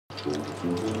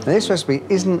Now, this recipe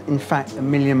isn't, in fact, a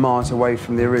million miles away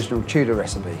from the original Tudor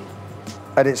recipe.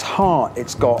 At its heart,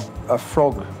 it's got a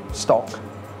frog stock.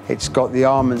 It's got the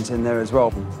almonds in there as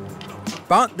well.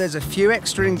 But there's a few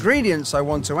extra ingredients I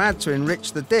want to add to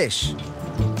enrich the dish.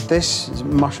 This is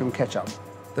mushroom ketchup.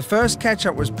 The first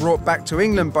ketchup was brought back to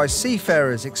England by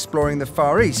seafarers exploring the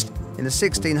Far East in the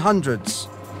 1600s.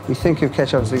 We think of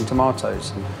ketchup as being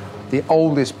tomatoes. The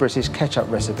oldest British ketchup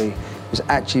recipe was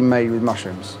actually made with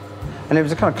mushrooms. And it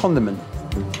was a kind of condiment.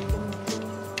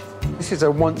 This is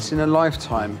a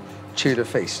once-in-a-lifetime Tudor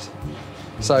feast.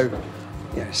 So,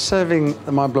 serving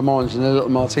my blancmange in a little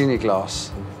martini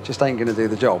glass just ain't going to do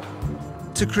the job.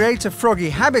 To create a froggy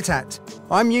habitat,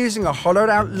 I'm using a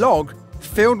hollowed-out log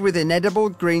filled with inedible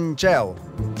green gel.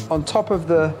 On top of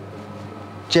the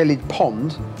jellied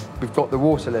pond, we've got the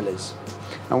water lilies.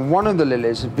 And one of the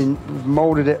lilies has been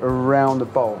moulded it around a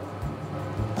bowl.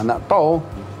 And that bowl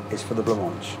is for the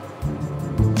blancmange.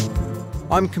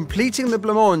 I'm completing the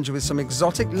blancmange with some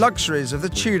exotic luxuries of the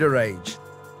Tudor age: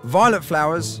 violet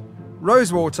flowers,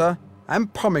 rosewater,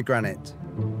 and pomegranate.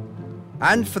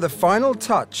 And for the final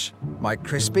touch, my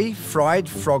crispy fried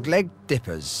frog leg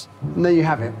dippers. And there you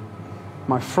have it,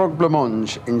 my frog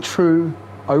blancmange in true,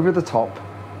 over-the-top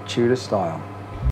Tudor style.